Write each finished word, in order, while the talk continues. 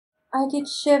I get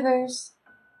shivers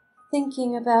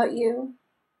thinking about you.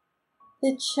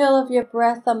 The chill of your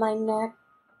breath on my neck,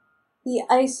 the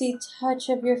icy touch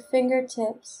of your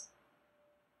fingertips,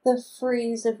 the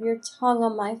freeze of your tongue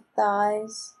on my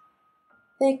thighs.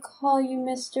 They call you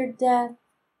Mr. Death,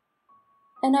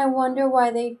 and I wonder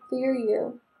why they fear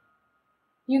you.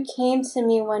 You came to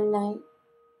me one night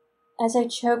as I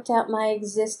choked out my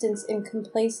existence in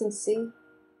complacency.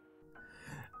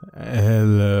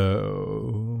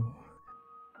 Hello.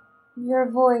 Your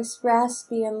voice,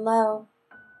 raspy and low,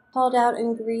 called out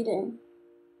in greeting.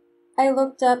 I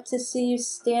looked up to see you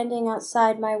standing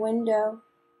outside my window.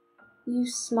 You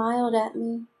smiled at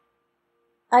me.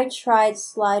 I tried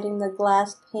sliding the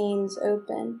glass panes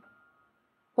open,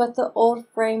 but the old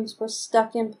frames were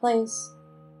stuck in place.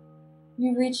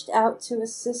 You reached out to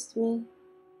assist me.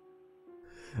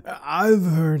 I've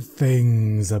heard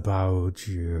things about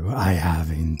you. I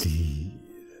have indeed.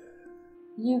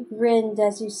 You grinned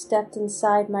as you stepped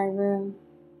inside my room.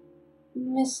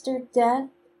 Mr. Death,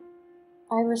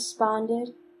 I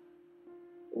responded.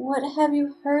 What have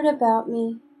you heard about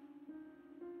me?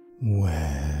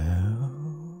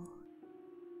 Well...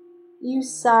 You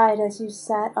sighed as you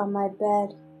sat on my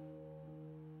bed.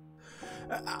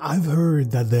 I've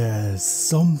heard that there's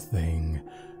something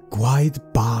quite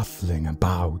baffling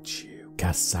about you,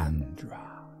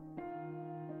 Cassandra.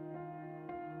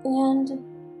 And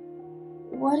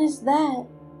what is that,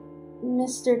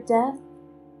 Mr. Death?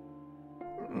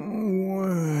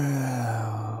 Well...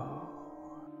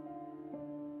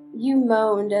 You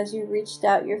moaned as you reached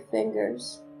out your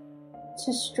fingers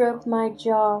to stroke my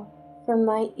jaw from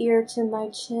my ear to my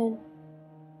chin.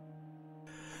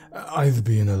 I've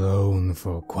been alone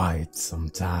for quite some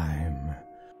time,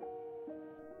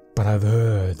 but I've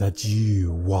heard that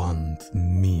you want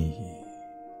me.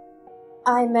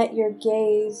 I met your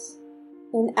gaze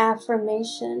in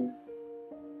affirmation.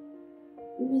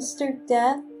 Mr.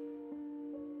 Death?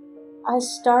 I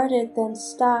started, then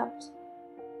stopped.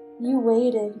 You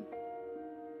waited.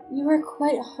 You were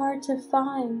quite hard to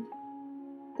find.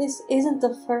 This isn't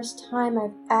the first time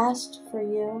I've asked for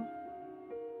you.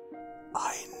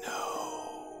 I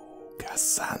know,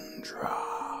 Cassandra.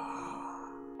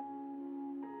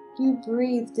 You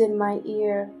breathed in my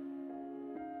ear.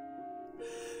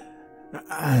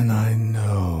 And I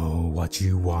know what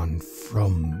you want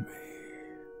from me.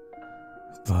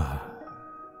 But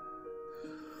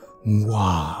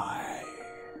why?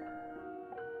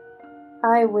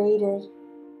 I waited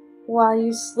while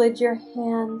you slid your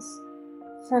hands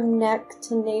from neck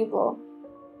to navel.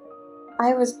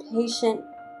 I was patient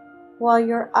while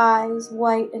your eyes,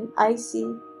 white and icy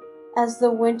as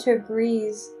the winter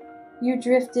breeze, you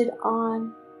drifted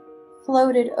on,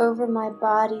 floated over my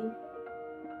body.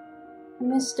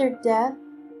 Mr. Death,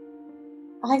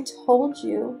 I told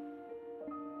you.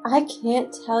 I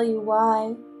can't tell you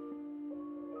why,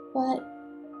 but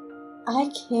I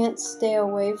can't stay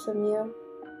away from you.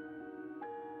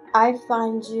 I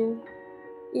find you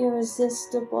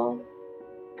irresistible.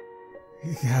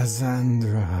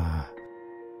 Cassandra.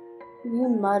 You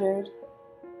muttered.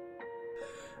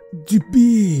 To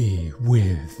be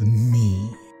with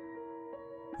me,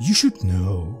 you should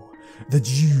know that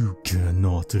you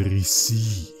cannot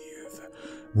receive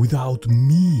without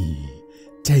me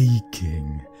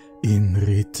taking in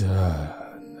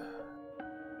return.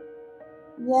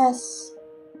 Yes,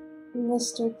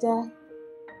 Mr. Death.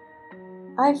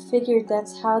 I figured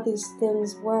that's how these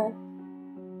things work.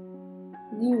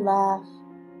 You laugh.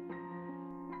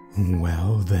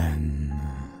 Well then,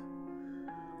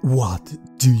 what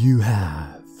do you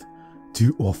have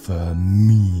to offer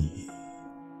me?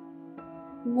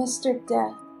 Mr.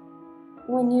 Death,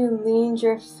 when you leaned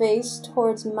your face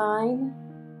towards mine,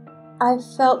 I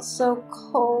felt so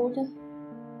cold.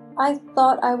 I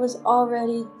thought I was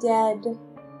already dead.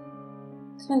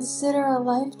 Consider a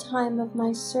lifetime of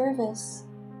my service.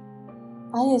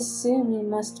 I assume you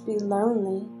must be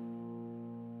lonely.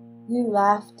 You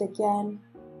laughed again,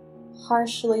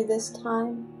 harshly this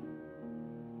time.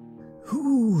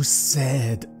 Who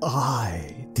said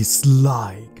I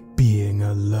dislike being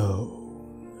alone?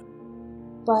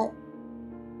 But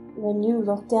when you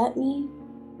looked at me,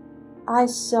 I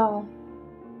saw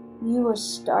you were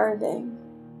starving.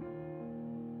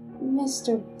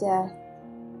 Mr. Death,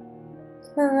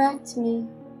 correct me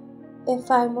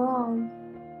if I'm wrong,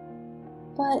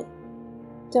 but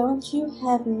don't you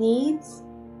have needs?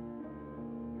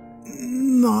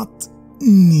 Not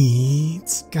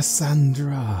needs,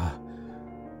 Cassandra.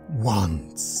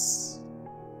 Wants.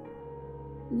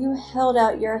 You held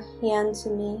out your hand to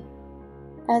me,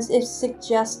 as if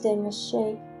suggesting a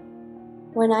shake.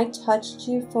 When I touched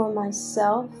you for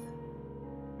myself,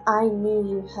 I knew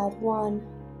you had won.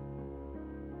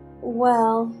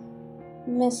 Well,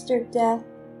 Mr. Death,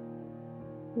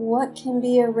 what can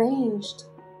be arranged?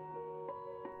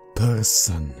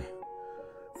 Person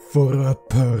for a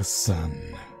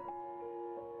person.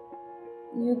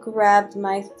 You grabbed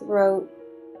my throat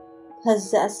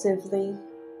possessively,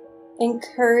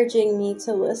 encouraging me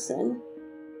to listen.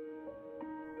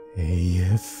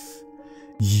 If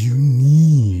you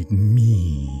need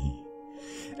me,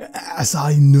 as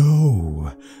I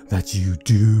know that you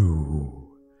do,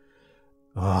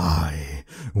 I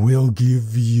will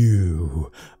give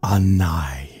you a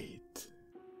night.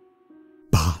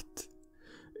 But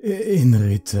in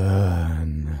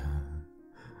return,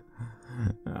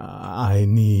 I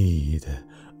need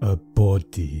a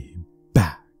body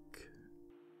back.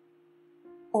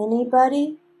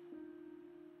 Anybody?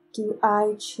 Do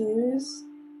I choose?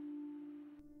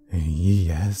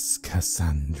 Yes,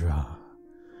 Cassandra.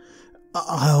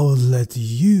 I'll let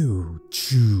you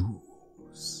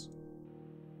choose.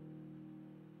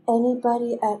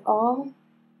 Anybody at all?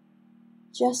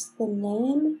 Just the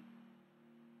name?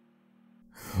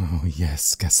 Oh,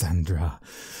 yes, Cassandra.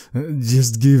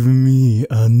 Just give me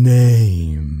a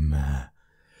name,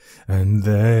 and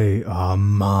they are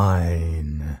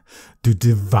mine to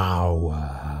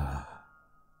devour.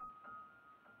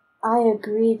 I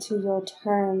agree to your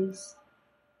terms.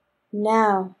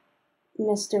 Now,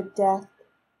 Mr. Death,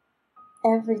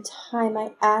 every time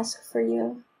I ask for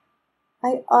you,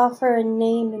 I offer a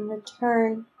name in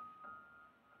return.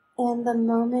 And the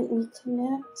moment we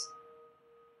connect,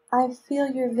 I feel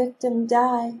your victim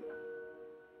die.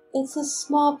 It's a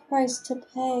small price to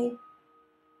pay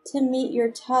to meet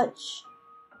your touch,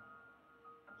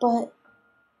 but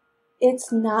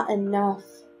it's not enough.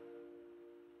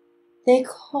 They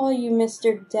call you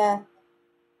Mr. Death,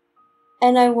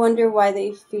 and I wonder why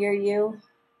they fear you.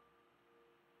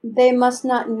 They must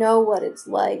not know what it's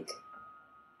like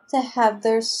to have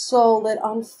their soul lit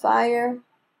on fire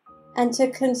and to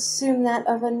consume that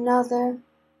of another.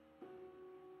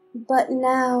 But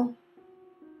now,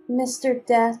 Mr.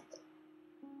 Death,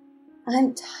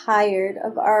 I'm tired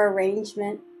of our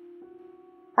arrangement.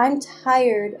 I'm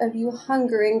tired of you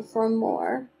hungering for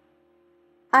more.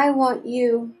 I want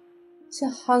you to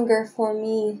hunger for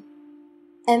me,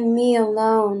 and me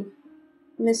alone,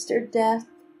 Mr. Death.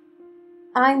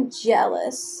 I'm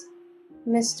jealous,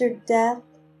 Mr. Death.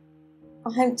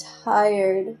 I'm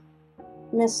tired,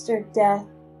 Mr. Death.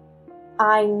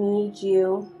 I need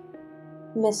you,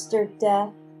 Mr.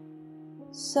 Death.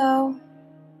 So,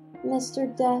 Mr.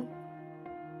 Death,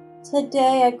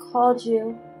 today I called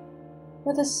you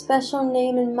with a special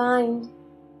name in mind.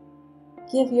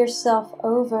 Give yourself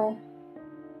over,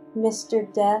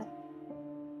 Mr. Death.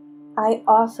 I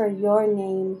offer your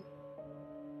name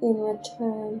in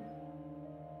return.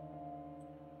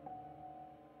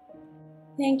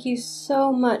 Thank you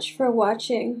so much for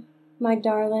watching, my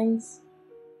darlings.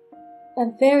 A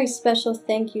very special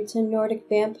thank you to Nordic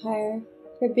Vampire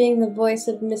for being the voice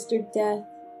of Mr. Death.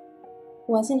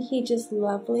 Wasn't he just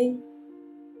lovely?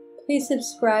 Please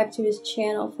subscribe to his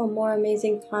channel for more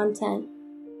amazing content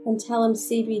and tell him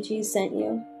CBG sent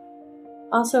you.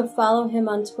 Also follow him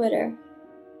on Twitter.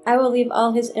 I will leave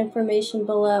all his information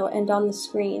below and on the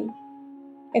screen.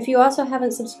 If you also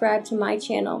haven't subscribed to my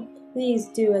channel, please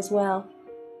do as well.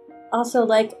 Also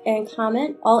like and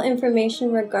comment. All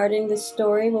information regarding the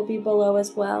story will be below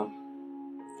as well.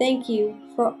 Thank you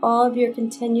for all of your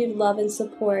continued love and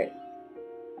support.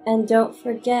 And don't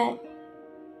forget,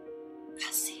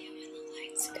 I'll see you.